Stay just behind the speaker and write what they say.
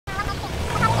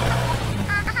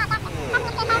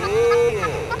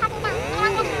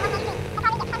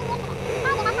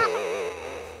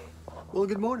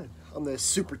Good morning on this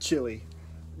super chilly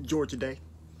Georgia day.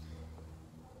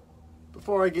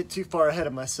 Before I get too far ahead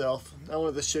of myself, I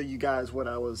wanted to show you guys what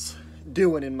I was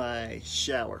doing in my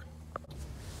shower.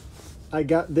 I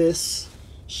got this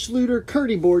Shluter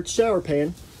Kerdi Board shower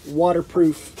pan,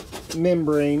 waterproof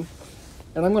membrane,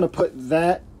 and I'm going to put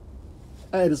that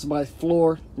as my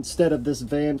floor instead of this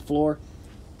van floor.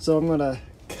 So I'm going to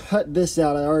cut this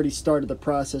out. I already started the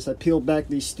process. I peeled back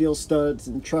these steel studs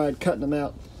and tried cutting them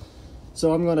out.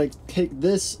 So I'm going to take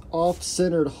this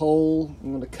off-centered hole, I'm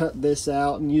going to cut this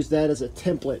out and use that as a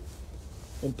template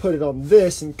and put it on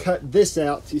this and cut this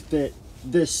out to fit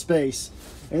this space.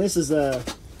 And this is a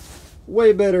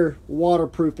way better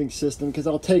waterproofing system because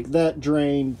I'll take that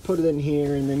drain, put it in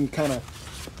here, and then kind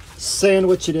of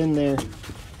sandwich it in there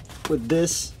with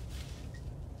this.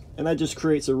 And that just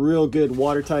creates a real good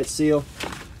watertight seal.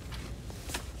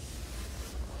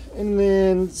 And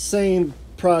then same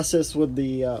process with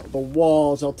the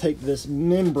walls. I'll take this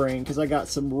membrane because I got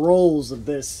some rolls of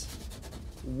this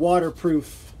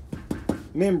waterproof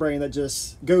membrane that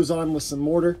just goes on with some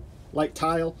mortar like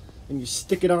tile, and you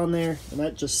stick it on there and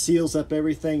that just seals up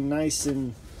everything nice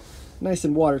and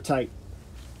watertight.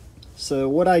 So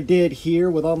what I did here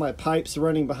with all my pipes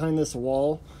running behind this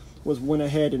wall was went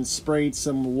ahead and sprayed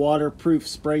some waterproof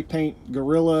spray paint,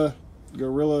 Gorilla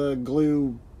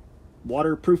Glue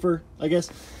waterproofer, I guess.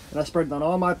 And I sprayed it on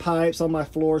all my pipes, on my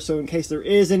floor, so in case there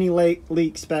is any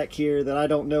leaks back here that I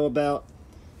don't know about,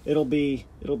 it'll be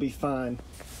fine.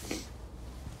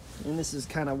 And this is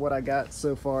kind of what I got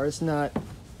so far. It's not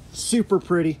super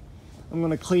pretty. I'm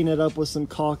going to clean it up with some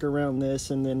caulk around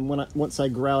this, and then once I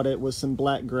grout it with some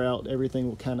black grout, everything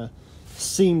will kind of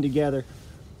seam together.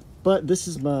 But this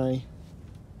is my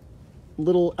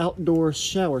little outdoor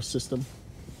shower system.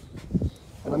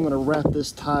 And I'm going to wrap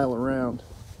this tile around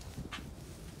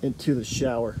into the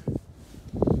shower.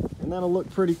 And that'll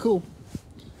look pretty cool.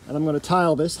 And I'm going to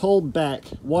tile this whole back,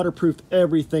 waterproof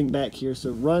everything back here. So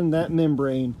run that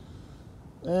membrane.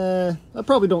 I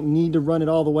probably don't need to run it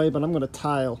all the way, but I'm going to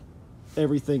tile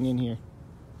everything in here.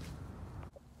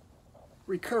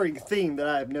 Recurring theme that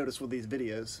I have noticed with these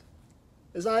videos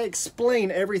is I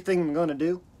explain everything I'm going to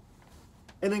do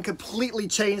and then completely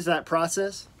change that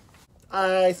process.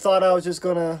 I thought I was just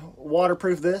going to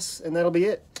waterproof this and that'll be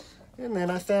it. And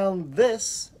then I found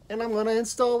this and I'm going to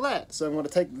install that. So I'm going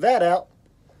to take that out.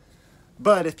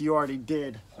 But if you already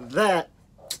did that,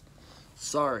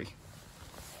 sorry.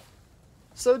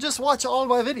 So just watch all of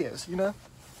my videos, you know.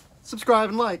 Subscribe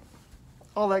and like.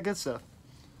 All that good stuff.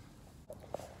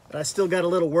 And I still got a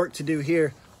little work to do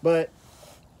here, but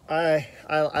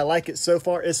I like it so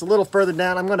far. It's a little further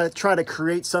down. I'm going to try to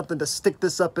create something to stick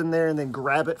this up in there and then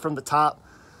grab it from the top,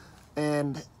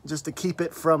 and just to keep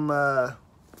it from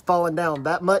falling down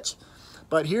that much.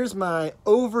 But here's my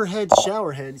overhead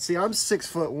shower head. See, I'm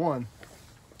 6'1".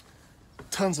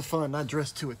 Tons of fun. I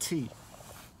dress to a T.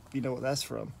 You know what that's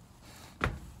from.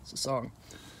 It's a song.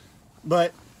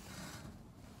 But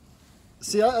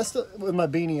see, I still, with my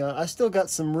beanie on, I still got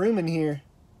some room in here,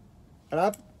 and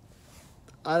I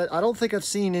don't think I've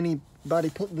seen anybody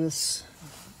put this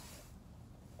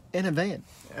in a van,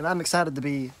 and I'm excited to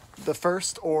be the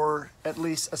first, or at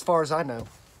least as far as I know,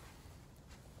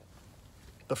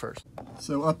 the first.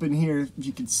 So up in here, if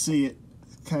you can see it,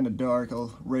 it's kind of dark.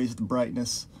 I'll raise the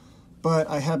brightness, but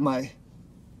I have my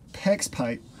PEX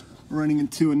pipe running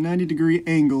into a 90-degree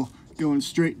angle going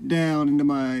straight down into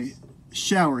my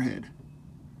shower head.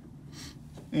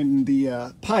 And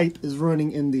the pipe is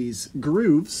running in these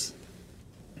grooves,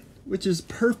 which is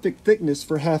perfect thickness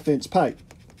for 1/2-inch pipe.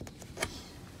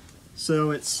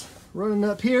 So it's running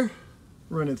up here,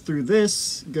 running through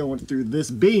this, going through this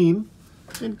beam,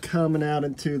 and coming out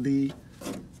into the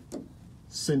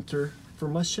center for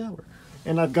my shower.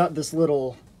 And I've got this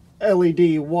little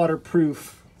LED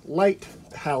waterproof light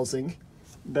housing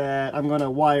that I'm going to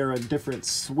wire a different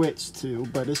switch to,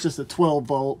 but it's just a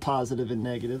 12-volt positive and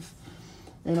negative.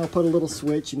 And I'll put a little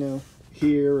switch, you know,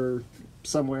 here or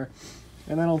somewhere,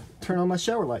 and then I'll turn on my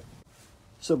shower light.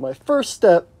 So my first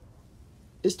step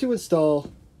is to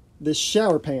install this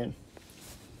shower pan.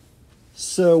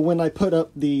 So when I put up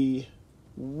the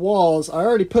walls, I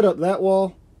already put up that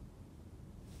wall.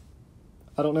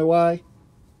 I don't know why,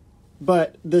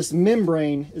 but this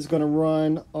membrane is going to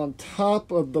run on top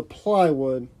of the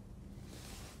plywood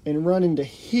and run into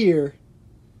here.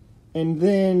 And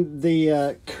then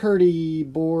the Kerdi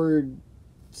Board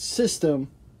system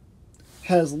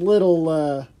has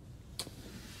little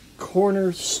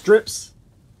corner strips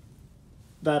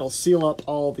that'll seal up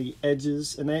all the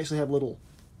edges, and they actually have little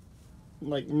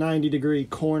like 90-degree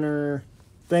corner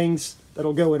things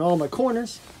that'll go in all my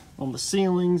corners. on the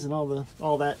ceilings and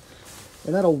all that.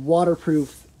 And that'll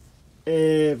waterproof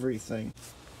everything.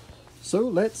 So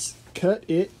let's cut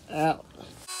it out.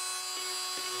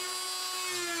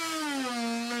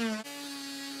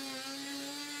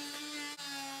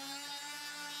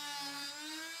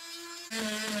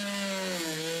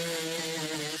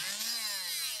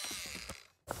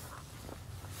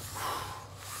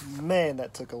 Man,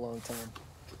 that took a long time.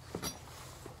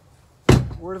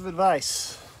 Word of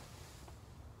advice: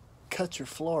 cut your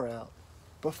floor out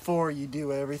before you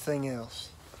do everything else.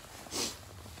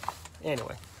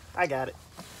 Anyway, I got it.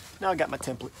 Now I got my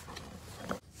template.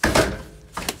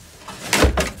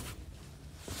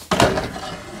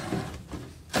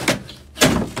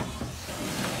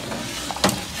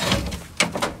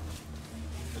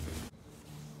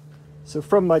 So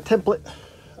from my template,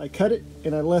 I cut it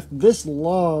and I left this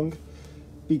long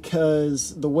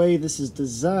because the way this is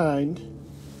designed,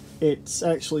 it's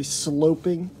actually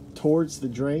sloping towards the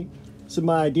drain. So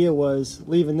my idea was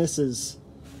leaving this as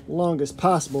long as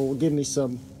possible will give me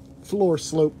some floor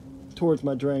slope towards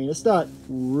my drain. It's not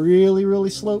really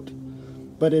sloped,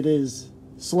 but it is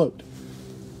sloped.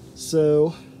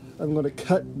 So I'm going to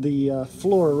cut the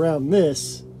floor around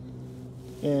this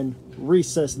and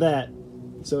recess that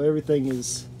so everything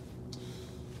is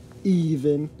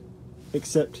even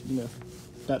except, you know,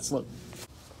 that slope.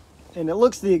 And it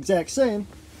looks the exact same,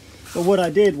 but what I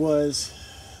did was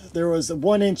there was a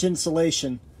 1-inch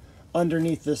insulation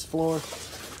underneath this floor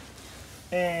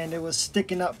and it was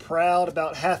sticking up proud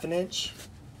about 1/2 inch.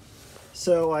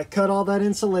 So I cut all that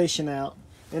insulation out,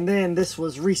 and then this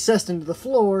was recessed into the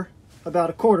floor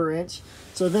about 1/4 inch.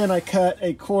 So then I cut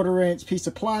a 1/4 inch piece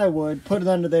of plywood, put it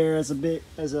under there as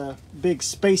a big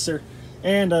spacer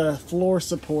and a floor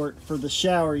support for the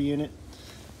shower unit.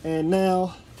 And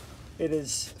now it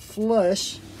is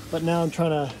flush, but now I'm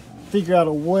trying to figure out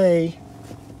a way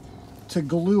to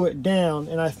glue it down.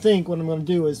 And I think what I'm going to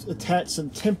do is attach some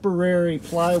temporary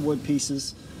plywood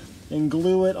pieces and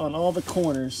glue it on all the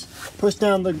corners. Push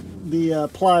down the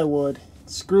plywood,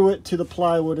 screw it to the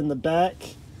plywood in the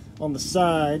back on the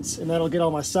sides, and that'll get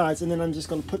all my sides. And then I'm just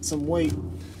going to put some weight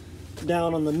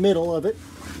down on the middle of it,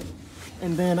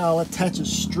 and then I'll attach a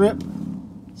strip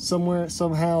somewhere,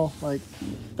 somehow like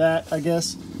that, I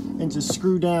guess, and just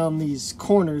screw down these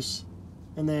corners.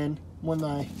 And then when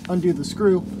I undo the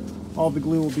screw, all the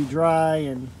glue will be dry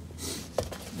and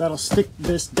that'll stick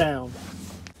this down.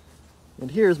 And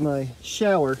here's my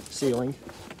shower ceiling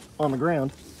on the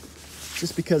ground,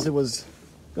 just because it was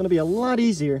going to be a lot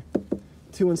easier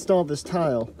to install this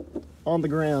tile on the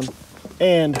ground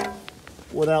and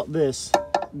without this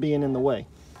being in the way.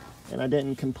 And I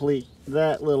didn't complete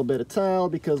that little bit of tile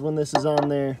because when this is on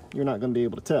there, you're not going to be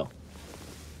able to tell.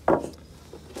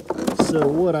 So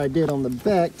what I did on the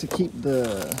back to keep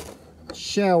the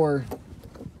shower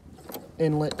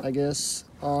inlet, I guess,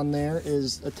 on there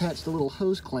is attached a little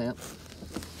hose clamp.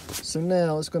 So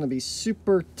now it's going to be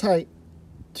super tight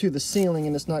to the ceiling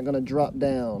and it's not going to drop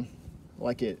down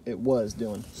like it was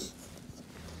doing.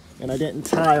 And I didn't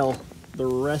tile the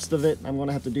rest of it. I'm going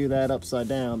to have to do that upside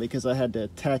down because I had to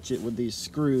attach it with these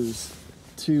screws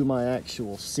to my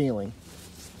actual ceiling.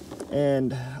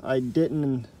 And I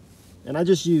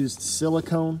just used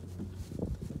silicone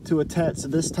to attach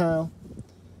this tile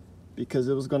because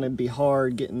it was going to be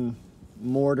hard getting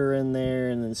mortar in there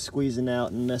and then squeezing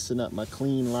out and messing up my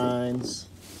clean lines.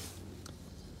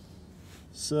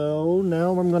 So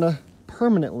now I'm going to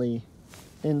permanently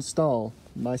install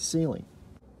my ceiling.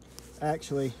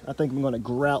 Actually, I think I'm going to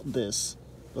grout this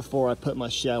before I put my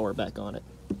shower back on it.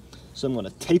 So I'm going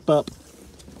to tape up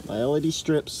my LED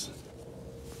strips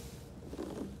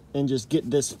and just get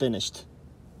this finished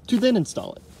to then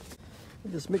install it. I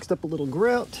just mixed up a little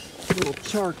grout, a little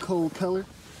charcoal color.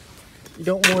 You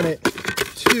don't want it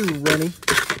too runny.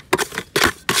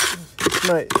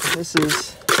 This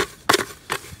is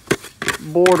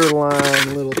borderline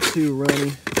a little too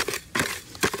runny,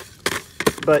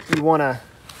 but you want to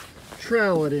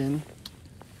trowel it in,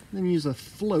 then use a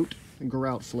float, a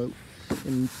grout float,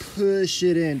 and push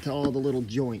it into all the little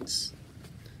joints.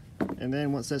 And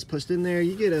then once that's pushed in there,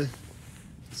 you get a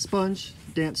sponge,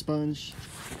 damp sponge,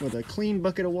 with a clean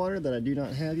bucket of water that I do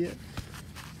not have yet.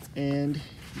 And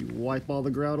you wipe all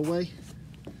the grout away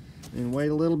and wait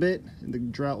a little bit, and the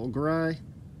grout will dry.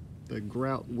 The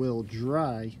grout will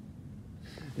dry.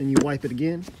 Then you wipe it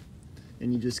again,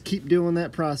 and you just keep doing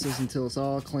that process until it's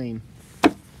all clean.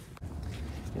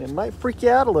 And it might freak you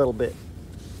out a little bit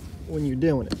when you're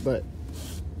doing it, but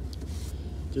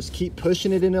just keep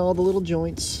pushing it into all the little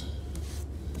joints,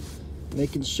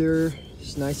 making sure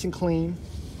it's nice and clean.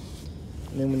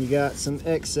 And then when you got some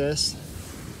excess,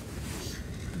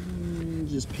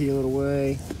 just peel it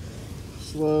away,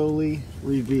 slowly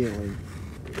revealing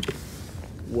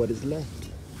what is left.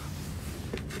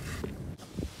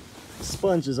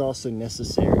 Sponge is also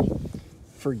necessary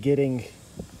for getting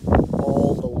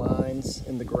all the lines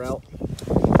in the grout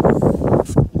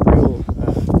real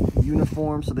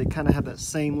uniform, so they kind of have that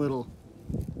same little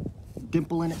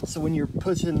dimple in it. So when you're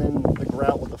pushing in the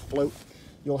grout with a float,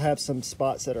 you'll have some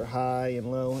spots that are high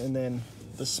and low, and then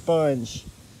the sponge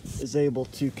is able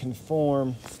to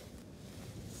conform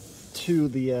to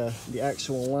the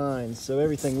actual lines, so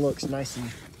everything looks nice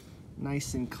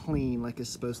and clean like it's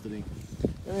supposed to be.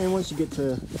 And then once you get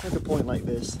to a point like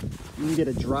this, you can get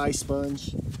a dry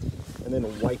sponge and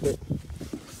then wipe it,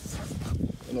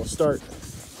 and it'll start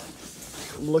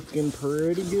looking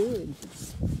pretty good.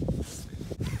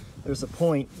 There's a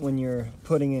point when you're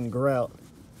putting in grout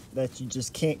that you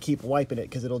just can't keep wiping it,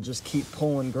 because it'll just keep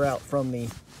pulling grout from the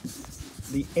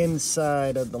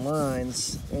inside of the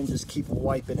lines and just keep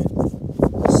wiping it.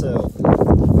 So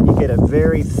when you get a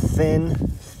very thin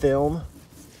film,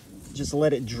 just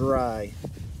let it dry,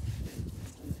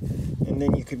 and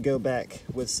then you could go back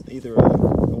with either a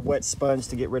wet sponge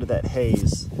to get rid of that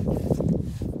haze,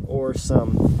 or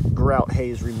some grout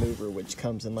haze remover, which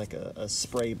comes in like a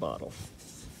spray bottle.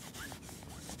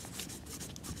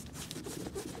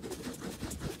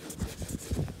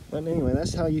 But anyway,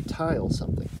 that's how you tile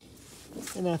something.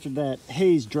 And after that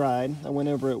haze dried, I went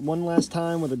over it one last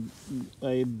time with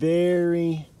a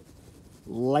very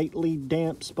lightly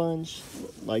damp sponge,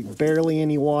 like barely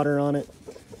any water on it.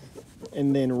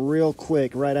 And then real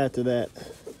quick, right after that,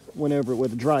 went over it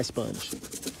with a dry sponge.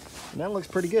 And that looks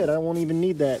pretty good. I won't even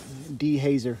need that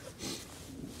dehazer.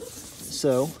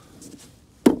 So,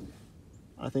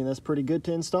 I think that's pretty good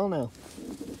to install now.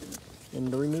 And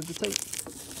to remove the tape.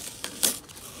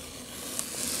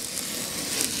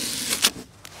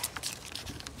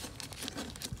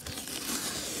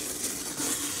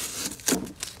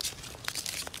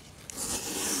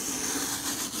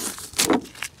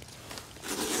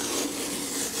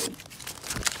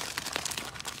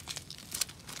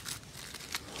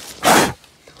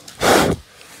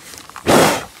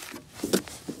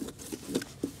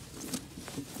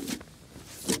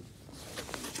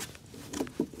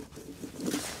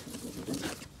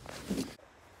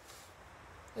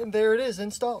 And there it is,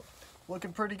 installed.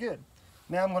 Looking pretty good.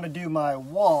 Now I'm going to do my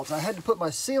walls. I had to put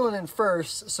my ceiling in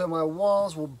first, so my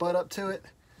walls will butt up to it,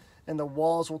 and the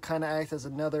walls will kind of act as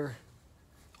another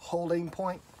holding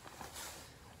point.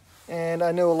 And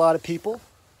I know a lot of people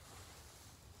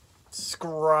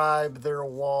scribe their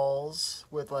walls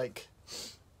with like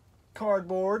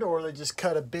cardboard, or they just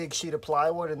cut a big sheet of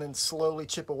plywood and then slowly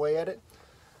chip away at it.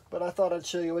 But I thought I'd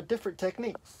show you a different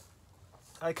technique.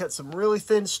 I cut some really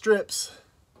thin strips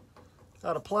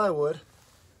out of plywood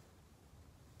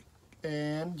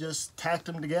and just tacked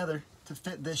them together to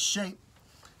fit this shape.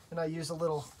 And I used a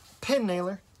little pin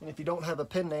nailer, and if you don't have a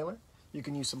pin nailer, you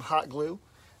can use some hot glue,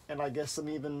 and I guess some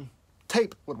even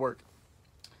tape would work.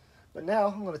 But now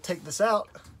I'm going to take this out,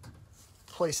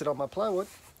 place it on my plywood,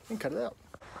 and cut it out.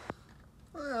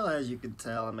 Well, as you can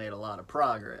tell, I made a lot of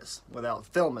progress without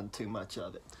filming too much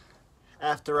of it.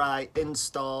 After I made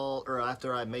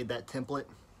that template,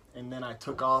 and then I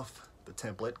took off the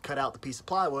template, cut out the piece of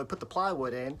plywood, put the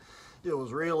plywood in. It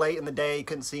was real late in the day,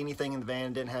 couldn't see anything in the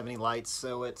van, didn't have any lights,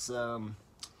 so so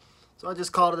I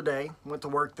just called it a day, went to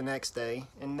work the next day,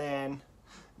 and then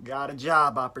got a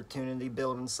job opportunity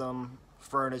building some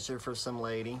furniture for some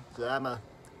lady. So I'm a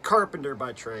carpenter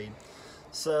by trade,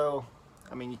 so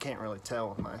I mean, you can't really tell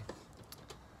with my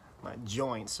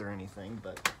joints or anything,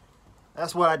 but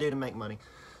that's what I do to make money.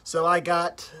 So I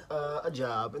got a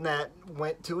job, and that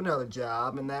went to another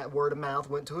job, and that word of mouth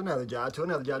went to another job, to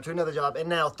another job, to another job, and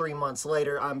now 3 months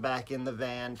later, I'm back in the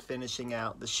van finishing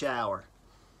out the shower.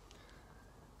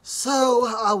 So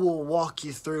I will walk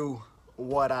you through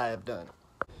what I have done.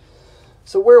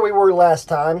 So where we were last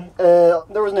time, there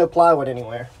was no plywood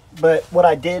anywhere, but what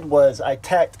I did was I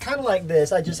tacked, kind of like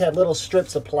this, I just had little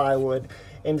strips of plywood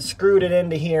and screwed it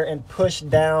into here and pushed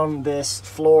down this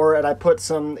floor, and I put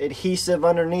some adhesive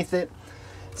underneath it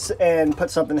and put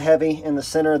something heavy in the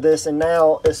center of this, and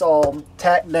now it's all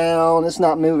tacked down, it's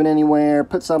not moving anywhere.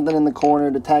 Put something in the corner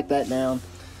to tack that down,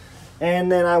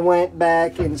 and then I went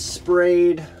back and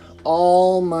sprayed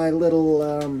all my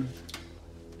little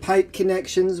pipe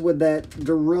connections with that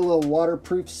Gorilla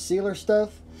waterproof sealer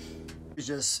stuff.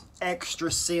 Just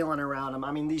extra sealing around them.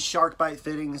 I mean, these shark bite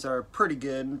fittings are pretty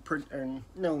good and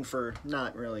known for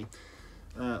not really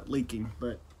leaking,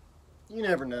 but you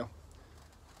never know.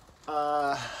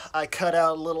 I cut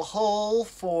out a little hole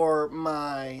for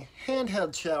my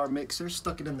handheld shower mixer,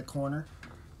 stuck it in the corner,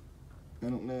 I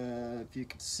don't know if you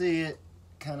can see it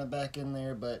kind of back in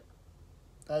there, but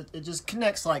it just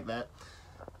connects like that.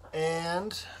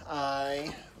 And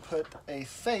I put a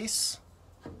face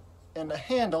and a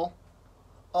handle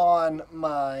on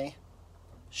my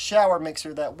shower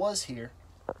mixer that was here.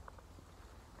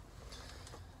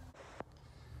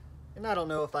 And I don't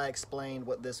know if I explained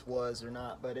what this was or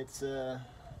not, but it's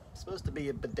supposed to be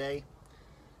a bidet.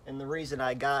 And the reason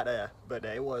I got a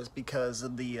bidet was because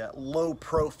of the low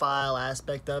profile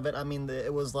aspect of it. I mean,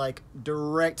 it was like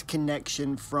direct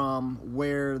connection from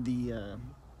where the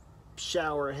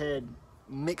shower head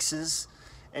mixes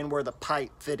and where the pipe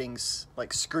fittings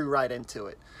like screw right into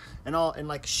it. And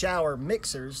like shower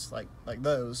mixers like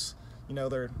those, you know,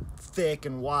 they're thick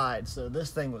and wide. So this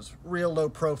thing was real low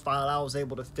profile. I was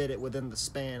able to fit it within the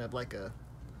span of like a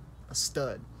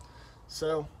stud.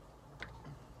 So,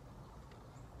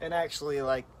 and actually,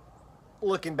 like,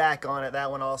 looking back on it,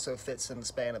 that one also fits in the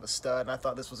span of a stud, and I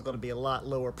thought this was going to be a lot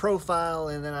lower profile,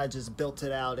 and then I just built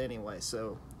it out anyway,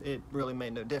 so it really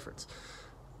made no difference.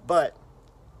 But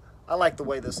I like the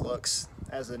way this looks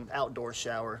as an outdoor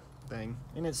shower thing,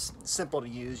 and it's simple to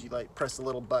use. You like press the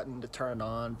little button to turn it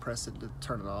on, press it to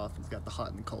turn it off. It's got the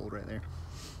hot and the cold right there.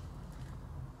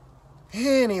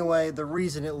 Anyway, the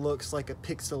reason it looks like a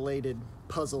pixelated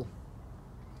puzzle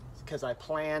is because I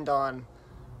planned on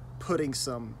putting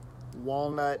some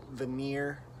walnut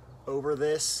veneer over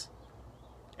this,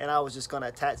 and I was just going to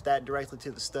attach that directly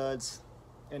to the studs,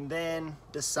 and then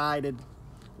decided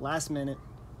last minute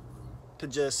to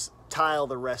just tile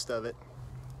the rest of it.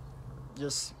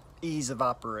 Just ease of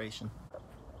operation.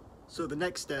 So the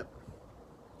next step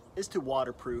is to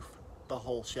waterproof the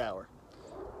whole shower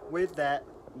with that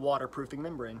waterproofing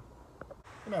membrane.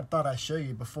 And I thought I'd show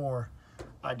you before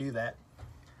I do that.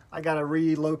 I gotta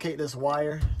relocate this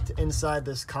wire to inside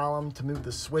this column to move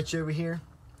the switch over here.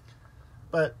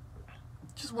 But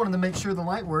just wanted to make sure the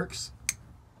light works.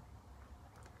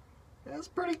 That's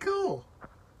pretty cool.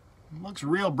 It looks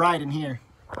real bright in here.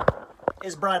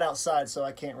 It's bright outside, so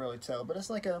I can't really tell, but it's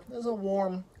like there's a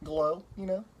warm glow, you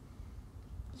know?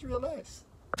 It's real nice.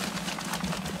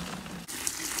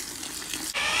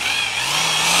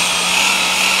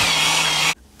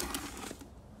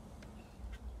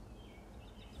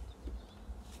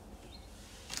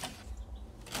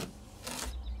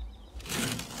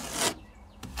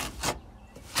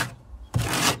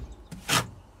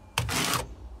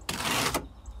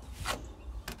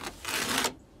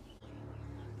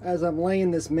 As I'm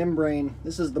laying this membrane,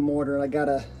 this is the mortar. I got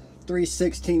a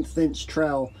 3/16 inch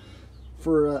trowel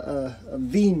for a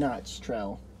V-notch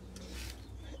trowel.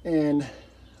 And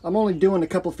I'm only doing a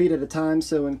couple feet at a time,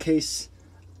 so in case,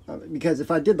 because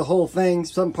if I did the whole thing,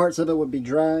 some parts of it would be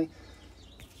dry.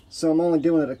 So I'm only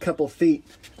doing it a couple feet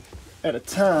at a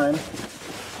time,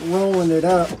 rolling it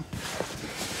up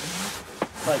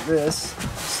like this,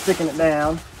 sticking it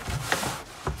down.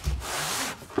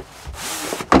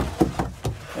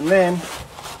 And then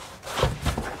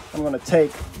I'm going to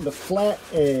take the flat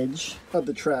edge of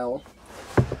the trowel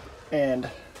and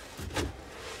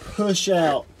push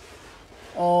out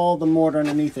all the mortar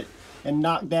underneath it and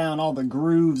knock down all the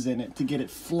grooves in it to get it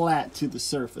flat to the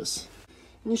surface.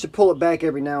 And you should pull it back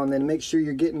every now and then to make sure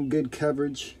you're getting good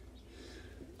coverage,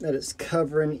 that it's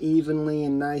covering evenly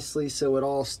and nicely so it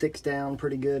all sticks down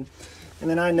pretty good. And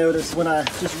then I notice when I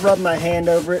just rub my hand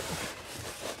over it,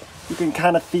 you can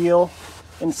kind of feel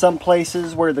in some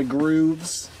places where the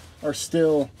grooves are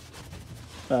still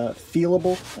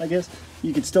feelable, I guess.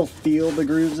 You can still feel the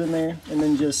grooves in there, and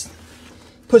then just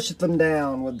push them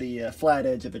down with the flat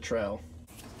edge of the trowel.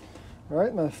 All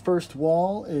right, my first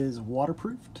wall is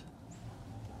waterproofed.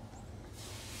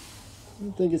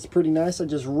 I think it's pretty nice. I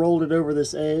just rolled it over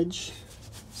this edge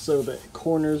so the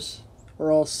corners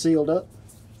are all sealed up.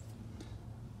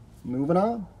 Moving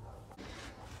on.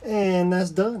 And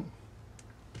that's done.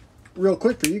 Real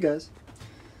quick for you guys.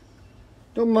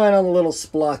 Don't mind on the little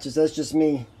splotches. That's just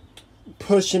me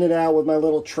pushing it out with my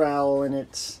little trowel, and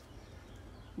it's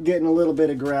getting a little bit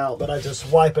of grout, but I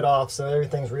just wipe it off so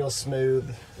everything's real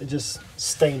smooth. It just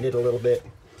stained it a little bit.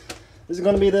 This is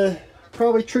going to be the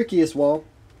probably trickiest wall.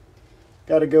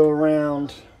 Got to go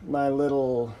around my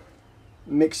little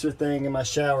mixer thing in my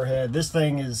shower head. This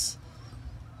thing is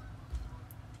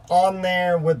on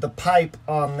there with the pipe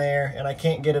on there, and I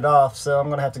can't get it off, so I'm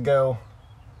gonna have to go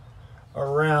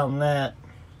around that.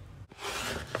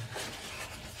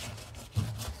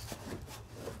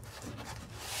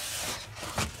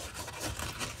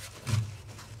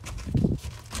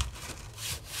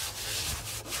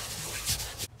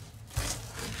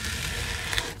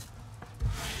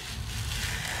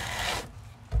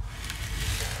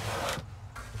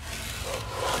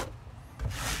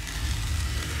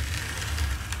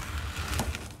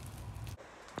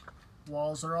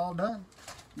 walls are all done.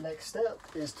 Next step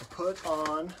is to put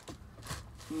on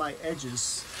my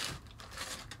edges.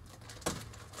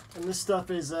 And this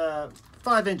stuff is a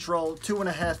 5-inch roll,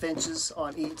 2.5 inches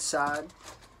on each side.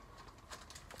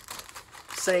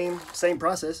 Same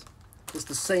process. It's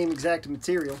the same exact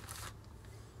material.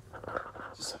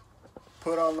 Just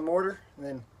put on the mortar and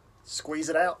then squeeze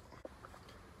it out.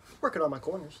 Working on my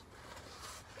corners.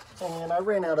 And I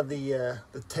ran out of the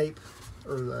tape,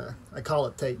 or I call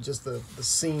it tape, just the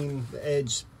seam, the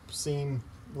edge seam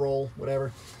roll,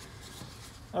 whatever.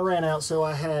 I ran out, so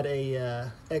I had a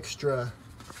extra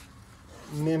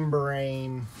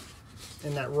membrane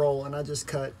in that roll, and I just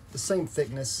cut the same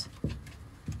thickness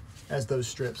as those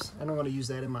strips. And I'm going to use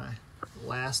that in my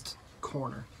last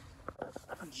corner.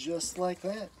 Just like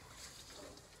that.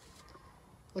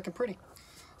 Looking pretty.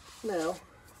 Now,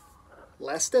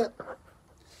 last step.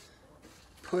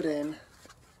 Put in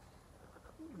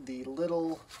the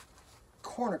little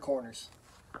corners.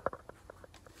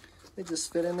 They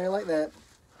just fit in there like that.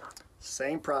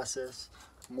 Same process.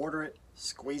 Mortar it,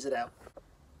 squeeze it out.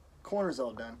 Corner's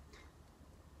all done.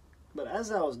 But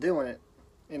as I was doing it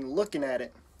and looking at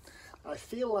it, I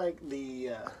feel like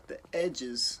the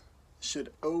edges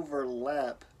should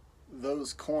overlap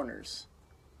those corners.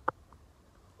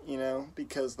 You know,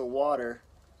 because the water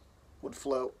would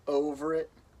flow over it.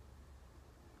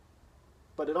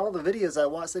 But in all the videos I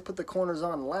watched, they put the corners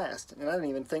on last, and I didn't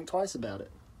even think twice about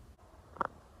it.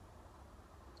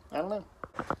 I don't know.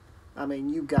 I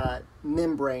mean, you got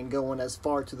membrane going as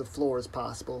far to the floor as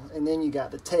possible, and then you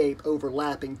got the tape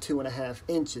overlapping 2.5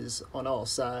 inches on all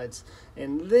sides,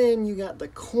 and then you got the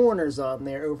corners on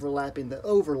there overlapping the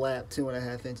overlap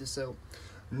 2.5 inches. So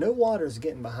no water's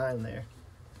getting behind there.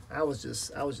 I was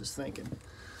just thinking,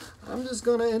 I'm just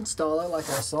gonna install it like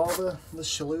I saw the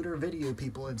shluter video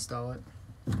people install it,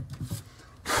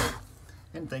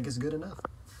 and think it's good enough.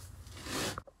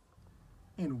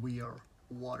 And we are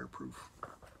waterproof.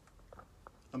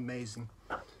 Amazing.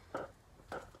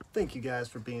 Thank you guys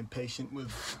for being patient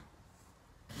with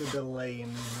the delay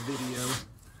in the video.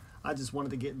 I just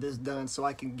wanted to get this done so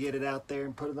I can get it out there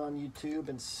and put it on YouTube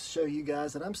and show you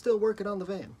guys that I'm still working on the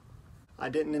van. I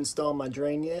didn't install my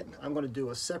drain yet. I'm going to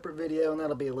do a separate video, and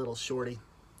that'll be a little shorty,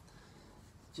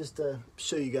 just to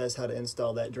show you guys how to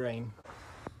install that drain.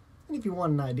 And if you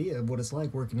want an idea of what it's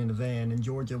like working in a van in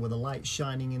Georgia with a light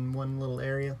shining in one little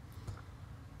area,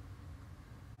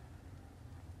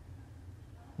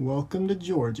 welcome to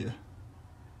Georgia.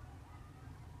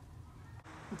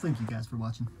 Well, thank you guys for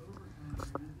watching.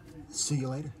 See you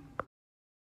later.